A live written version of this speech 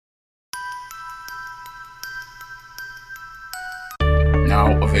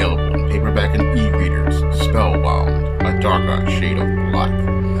now available in paperback and e-readers. Spellbound, a darker shade of black.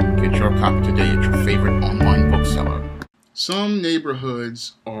 Get your copy today at your favorite online bookseller. Some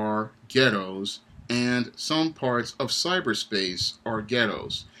neighborhoods are ghettos, and some parts of cyberspace are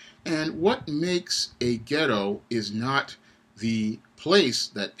ghettos. And what makes a ghetto is not the place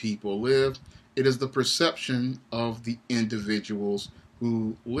that people live, it is the perception of the individuals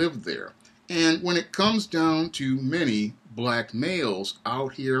who live there. And when it comes down to many black males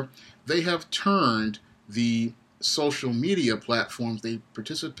out here, they have turned the social media platforms they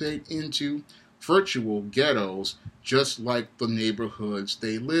participate into virtual ghettos, just like the neighborhoods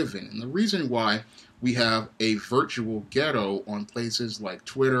they live in. And the reason why we have a virtual ghetto on places like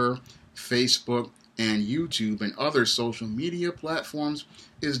Twitter, Facebook, and YouTube and other social media platforms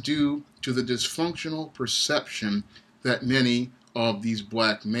is due to the dysfunctional perception that many of these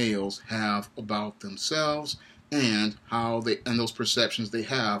black males have about themselves and those perceptions they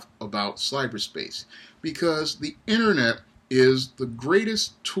have about cyberspace. Because the internet is the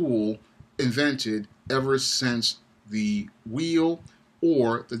greatest tool invented ever since the wheel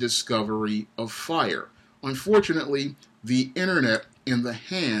or the discovery of fire. Unfortunately, the internet in the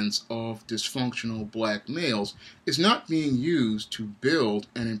hands of dysfunctional black males is not being used to build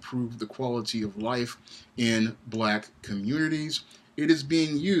and improve the quality of life in black communities. It is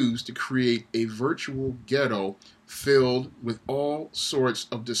being used to create a virtual ghetto filled with all sorts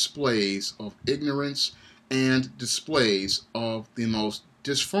of displays of ignorance and displays of the most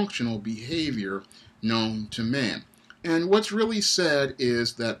dysfunctional behavior known to man. And what's really sad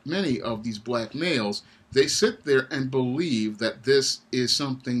is that many of these black males, they sit there and believe that this is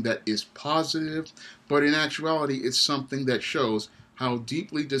something that is positive, but in actuality it's something that shows how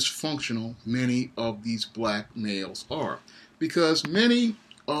deeply dysfunctional many of these black males are. Because many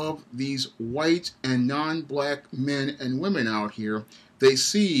of these white and non-black men and women out here, they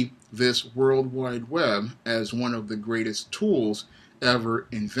see this World Wide Web as one of the greatest tools ever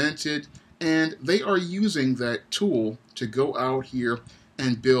invented, and they are using that tool to go out here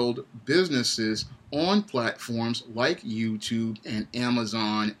and build businesses on platforms like YouTube and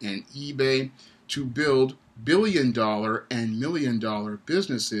Amazon and eBay to build billion-dollar and million-dollar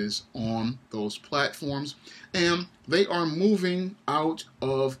businesses on those platforms. And they are moving out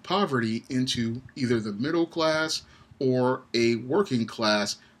of poverty into either the middle class or a working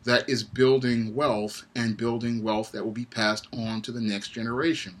class that is building wealth and building wealth that will be passed on to the next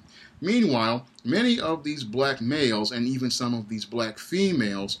generation. Meanwhile, many of these black males and even some of these black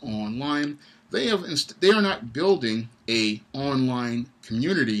females online, they are not building an online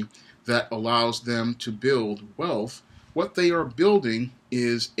community that allows them to build wealth. What they are building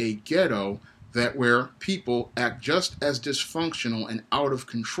is a ghetto where people act just as dysfunctional and out of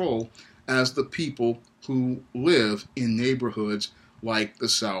control as the people who live in neighborhoods like the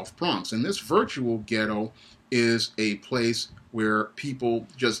South Bronx. And this virtual ghetto is a place where people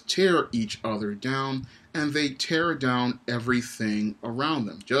just tear each other down, and they tear down everything around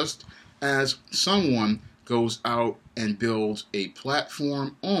them. Just as someone goes out and builds a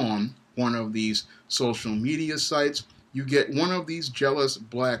platform on one of these social media sites, you get one of these jealous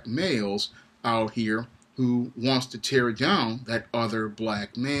black males out here who wants to tear down that other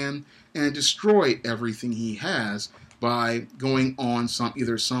black man and destroy everything he has by going on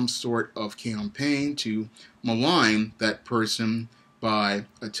either some sort of campaign to malign that person by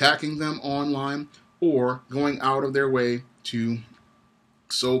attacking them online, or going out of their way to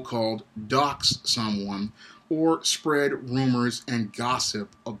so-called dox someone or spread rumors and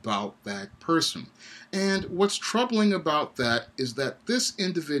gossip about that person. And what's troubling about that is that this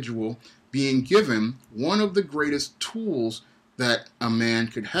individual, being given one of the greatest tools that a man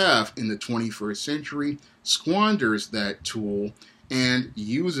could have in the 21st century, squanders that tool and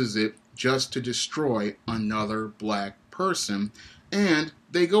uses it just to destroy another black person. And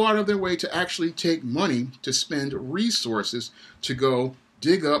they go out of their way to actually take money to spend resources to go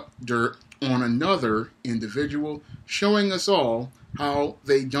dig up dirt on another individual, showing us all how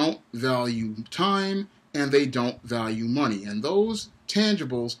they don't value time and they don't value money. And those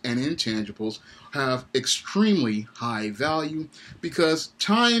tangibles and intangibles have extremely high value, because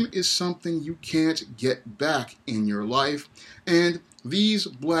time is something you can't get back in your life, and these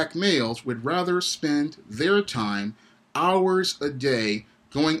black males would rather spend their time, hours a day,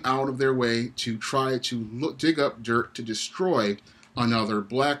 going out of their way to try to dig up dirt to destroy another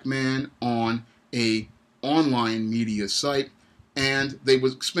black man on a online media site, and they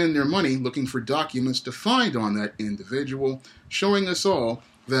would spend their money looking for documents to find on that individual, showing us all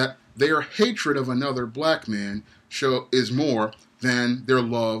that their hatred of another black man is more than their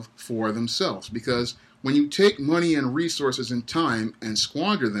love for themselves. Because when you take money and resources and time and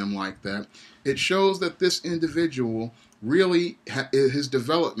squander them like that, it shows that this individual really, his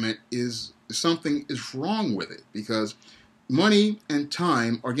development is something is wrong with it. Because money and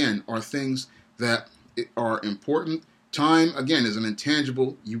time, again, are things that are important. Time, again, is an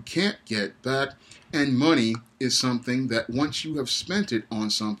intangible you can't get back. And money is something that once you have spent it on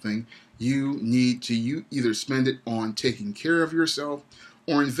something, you need to either spend it on taking care of yourself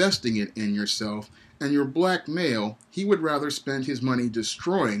or investing it in yourself. And your black male, he would rather spend his money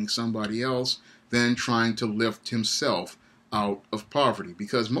destroying somebody else than trying to lift himself out of poverty.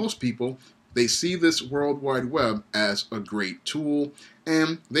 Because most people, they see this World Wide Web as a great tool,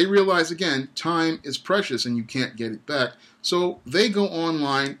 and they realize, again, time is precious and you can't get it back. So they go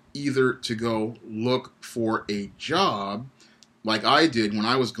online either to go look for a job, like I did when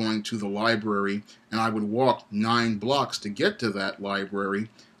I was going to the library, and I would walk 9 blocks to get to that library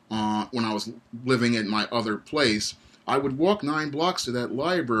when I was living at my other place. I would walk 9 blocks to that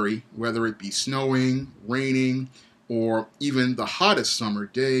library, whether it be snowing, raining, or even the hottest summer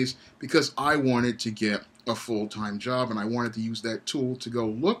days, because I wanted to get a full-time job and I wanted to use that tool to go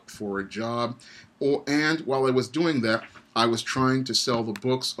look for a job. And while I was doing that, I was trying to sell the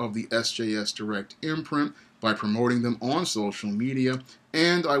books of the SJS Direct imprint by promoting them on social media,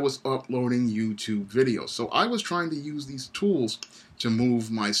 and I was uploading YouTube videos. So I was trying to use these tools to move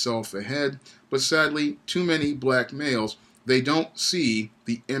myself ahead, but sadly, too many black males, they don't see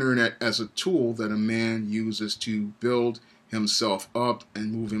the internet as a tool that a man uses to build himself up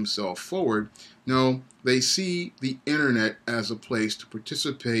and move himself forward. No, they see the internet as a place to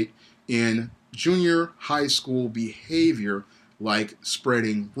participate in junior high school behavior, like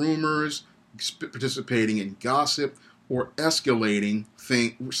spreading rumors, participating in gossip, or escalating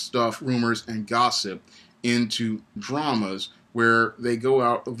stuff, rumors, and gossip into dramas where they go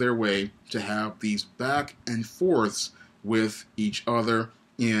out of their way to have these back and forths with each other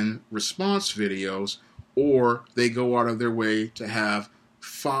in response videos, or they go out of their way to have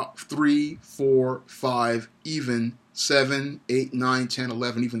 3, 4, 5, even 7, 8, 9, 10,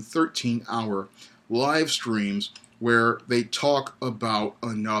 11, even 13-hour live streams where they talk about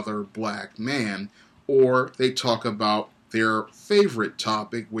another black man, or they talk about their favorite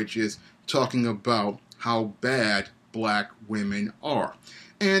topic, which is talking about how bad black women are.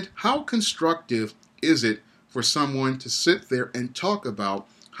 And how constructive is it for someone to sit there and talk about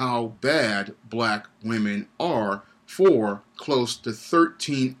how bad black women are for close to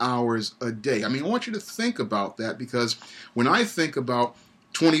 13 hours a day? I mean, I want you to think about that, because when I think about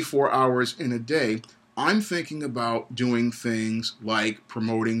 24 hours in a day, I'm thinking about doing things like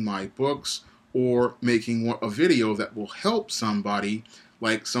promoting my books or making a video that will help somebody,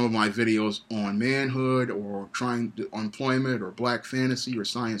 like some of my videos on manhood or trying to employment or black fantasy or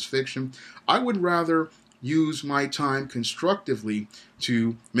science fiction. I would rather use my time constructively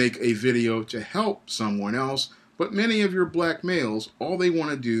to make a video to help someone else. But many of your black males, all they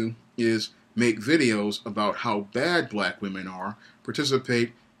want to do is make videos about how bad black women are,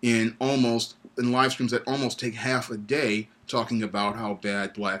 participate in live streams that almost take half a day talking about how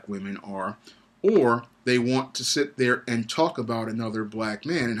bad black women are, or they want to sit there and talk about another black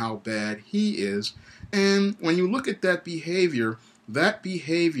man and how bad he is. And when you look at that behavior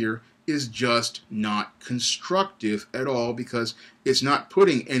is just not constructive at all, because it's not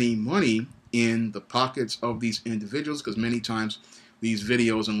putting any money in the pockets of these individuals, because many times these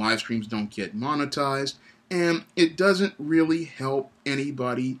videos and live streams don't get monetized, and it doesn't really help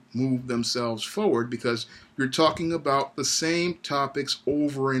anybody move themselves forward, because you're talking about the same topics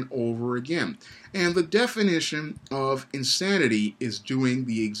over and over again. And the definition of insanity is doing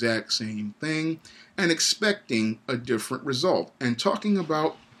the exact same thing and expecting a different result. And talking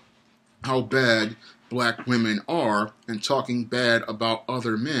about how bad black women are and talking bad about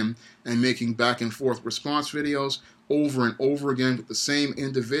other men and making back and forth response videos over and over again with the same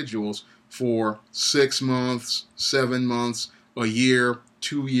individuals for 6 months, 7 months, a year,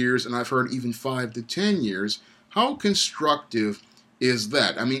 2 years, and I've heard even 5 to 10 years. How constructive is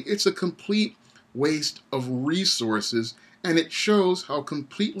that? I mean, it's a complete waste of resources, and it shows how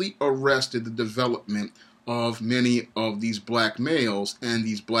completely arrested the development of many of these black males and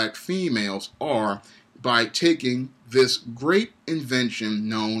these black females are by taking this great invention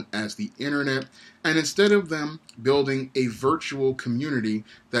known as the internet, and instead of them building a virtual community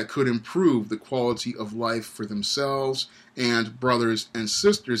that could improve the quality of life for themselves and brothers and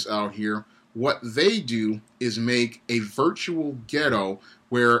sisters out here, what they do is make a virtual ghetto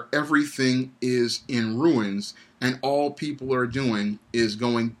where everything is in ruins and all people are doing is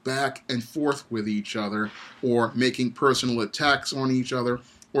going back and forth with each other or making personal attacks on each other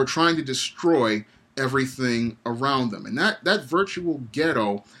or trying to destroy everything around them. And that virtual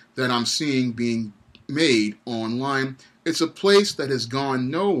ghetto that I'm seeing being made online, it's a place that has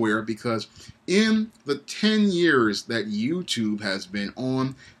gone nowhere because in the 10 years that YouTube has been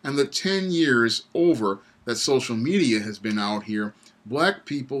on and the 10 years over that social media has been out here, black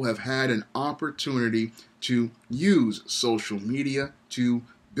people have had an opportunity to use social media to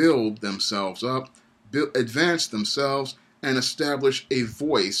build themselves up, advance themselves, and establish a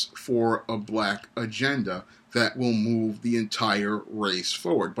voice for a black agenda that will move the entire race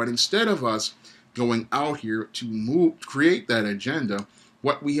forward. But instead of us going out here to create that agenda,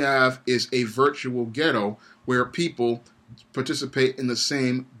 what we have is a virtual ghetto where people participate in the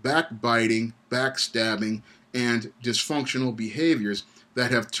same backbiting, backstabbing, and dysfunctional behaviors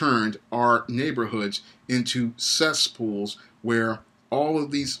that have turned our neighborhoods into cesspools where all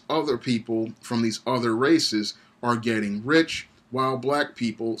of these other people from these other races are getting rich while black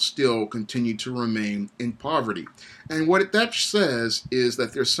people still continue to remain in poverty. And what that says is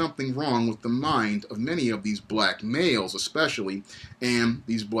that there's something wrong with the mind of many of these black males especially, and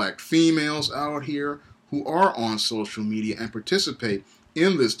these black females out here who are on social media and participate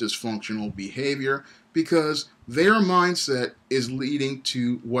in this dysfunctional behavior because their mindset is leading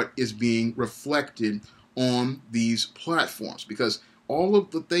to what is being reflected on these platforms. Because all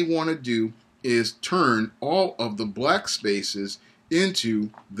of what they want to do is turn all of the black spaces into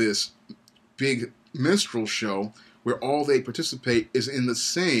this big minstrel show where all they participate is in the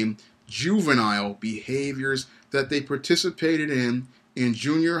same juvenile behaviors that they participated in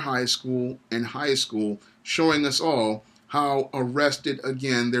junior high school and high school, showing us all how arrested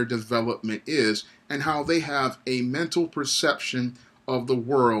again their development is and how they have a mental perception of the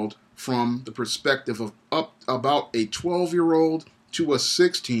world from the perspective of up about a 12-year-old to a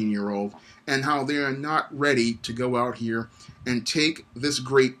 16-year-old, and how they are not ready to go out here and take this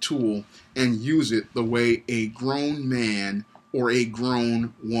great tool and use it the way a grown man or a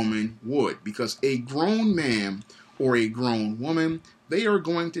grown woman would. Because a grown man or a grown woman, they are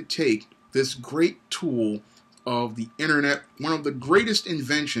going to take this great tool of the internet, one of the greatest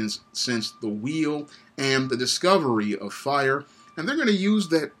inventions since the wheel and the discovery of fire, and they're going to use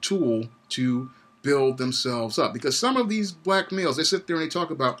that tool to build themselves up. Because some of these black males, they sit there and they talk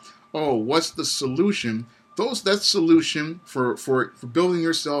about, oh, what's the solution? That solution for building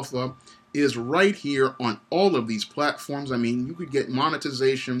yourself up is right here on all of these platforms. I mean, you could get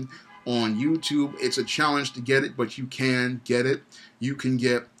monetization on YouTube. It's a challenge to get it, but you can get it. You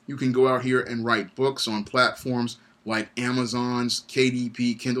can go out here and write books on platforms like Amazon's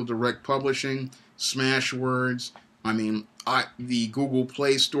KDP, Kindle Direct Publishing, Smashwords, the Google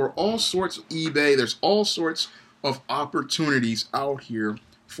Play Store, all sorts of eBay. There's all sorts of opportunities out here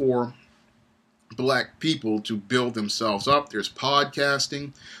for black people to build themselves up. There's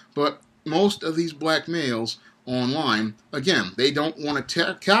podcasting, but most of these black males online, again, they don't want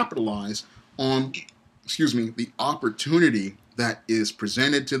to capitalize on, the opportunity that is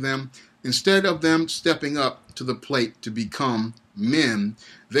presented to them. Instead of them stepping up to the plate to become men,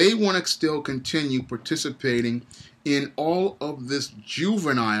 they want to still continue participating in all of this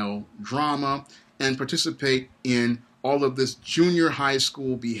juvenile drama and participate in all of this junior high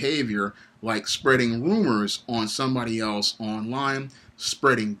school behavior, like spreading rumors on somebody else online,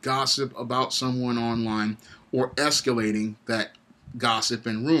 spreading gossip about someone online, or escalating that gossip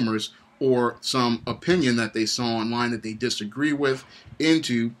and rumors or some opinion that they saw online that they disagree with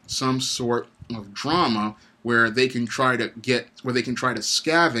into some sort of drama where they can try to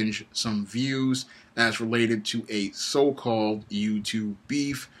scavenge some views as related to a so-called YouTube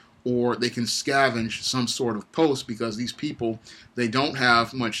beef, or they can scavenge some sort of post because these people, they don't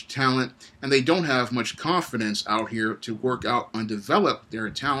have much talent and they don't have much confidence out here to work out and develop their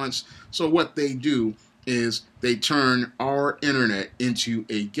talents. So what they do is they turn our internet into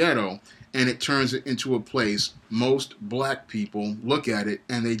a ghetto, and it turns it into a place most black people look at it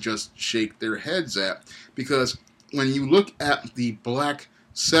and they just shake their heads at. Because when you look at the black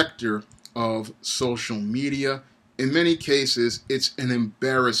sector of social media, in many cases, it's an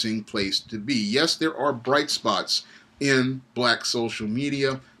embarrassing place to be. Yes, there are bright spots in black social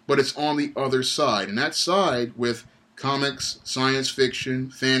media, but it's on the other side. And that side with comics, science fiction,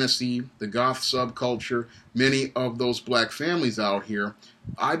 fantasy, the goth subculture, many of those black families out here,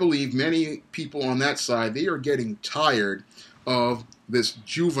 I believe many people on that side, they are getting tired of this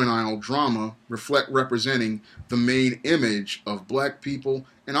juvenile drama representing the main image of black people.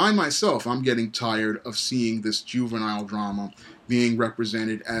 And I myself, I'm getting tired of seeing this juvenile drama being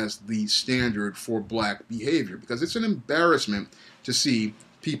represented as the standard for black behavior, because it's an embarrassment to see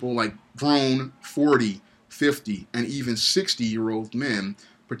people like grown 40, 50, and even 60-year-old men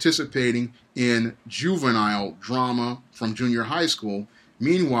participating in juvenile drama from junior high school.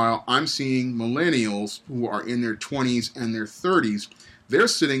 Meanwhile, I'm seeing millennials who are in their 20s and their 30s. They're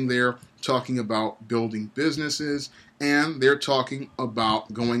sitting there talking about building businesses, and they're talking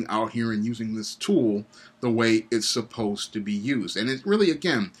about going out here and using this tool the way it's supposed to be used. And it really,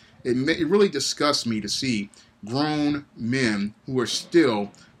 again, it really disgusts me to see grown men who are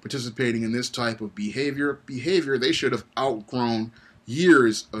still participating in this type of behavior they should have outgrown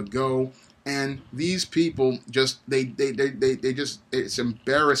years ago. And these people just it's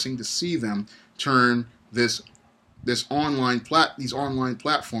embarrassing to see them turn these online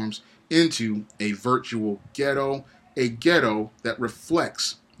platforms into a virtual ghetto, a ghetto that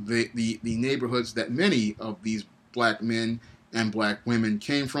reflects the neighborhoods that many of these black men and black women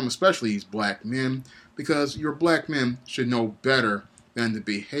came from, especially these black men, because your black men should know better than to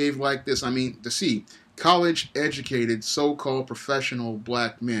behave like this. I mean, to see college-educated, so-called professional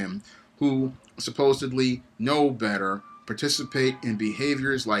black men who supposedly know better participate in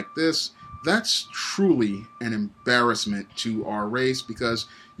behaviors like this, that's truly an embarrassment to our race, because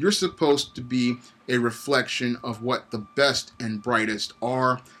you're supposed to be a reflection of what the best and brightest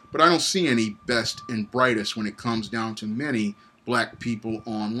are, but I don't see any best and brightest when it comes down to many black people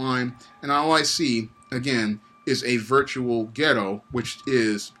online, and all I see, again, is a virtual ghetto, which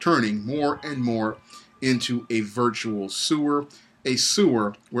is turning more and more into a virtual sewer. A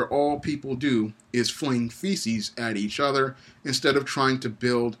sewer where all people do is fling feces at each other instead of trying to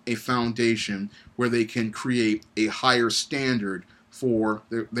build a foundation where they can create a higher standard for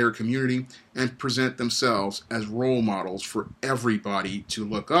their community and present themselves as role models for everybody to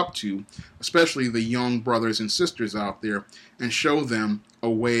look up to, especially the young brothers and sisters out there, and show them a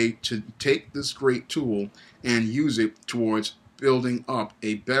way to take this great tool and use it towards building up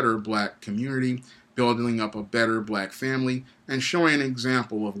a better black community, building up a better black family, and showing an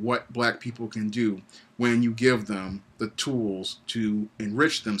example of what black people can do when you give them the tools to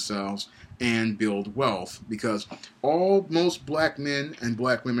enrich themselves and build wealth. Because all most black men and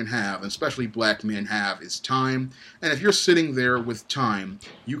black women have, especially black men have, is time. And if you're sitting there with time,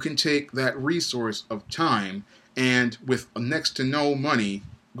 you can take that resource of time and with next to no money,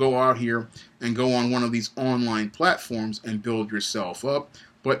 go out here and go on one of these online platforms and build yourself up.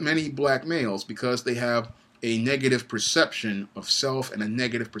 But many black males, because they have a negative perception of self and a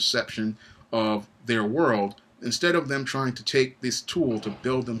negative perception of their world, instead of them trying to take this tool to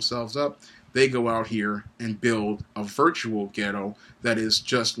build themselves up, they go out here and build a virtual ghetto that is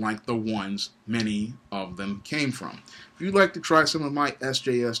just like the ones many of them came from. If you'd like to try some of my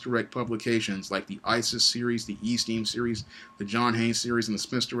SJS Direct publications, like the ISIS series, the E-Steam series, the John Haynes series, and the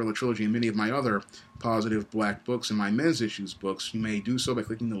Spinsterella trilogy, and many of my other positive black books and my men's issues books, you may do so by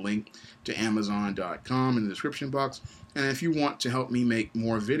clicking the link to Amazon.com in the description box. And if you want to help me make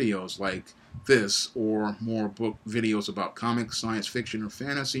more videos like this, or more book videos about comics, science fiction, or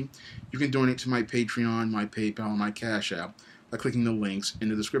fantasy, you can donate to my Patreon, my PayPal, and my Cash App by clicking the links in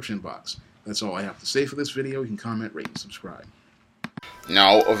the description box. That's all I have to say for this video. You can comment, rate, and subscribe.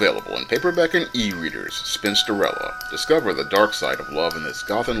 Now available in paperback and e-readers, Spinsterella. Discover the dark side of love in this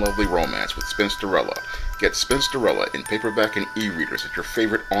goth and lovely romance with Spinsterella. Get Spinsterella in paperback and e-readers at your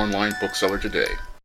favorite online bookseller today.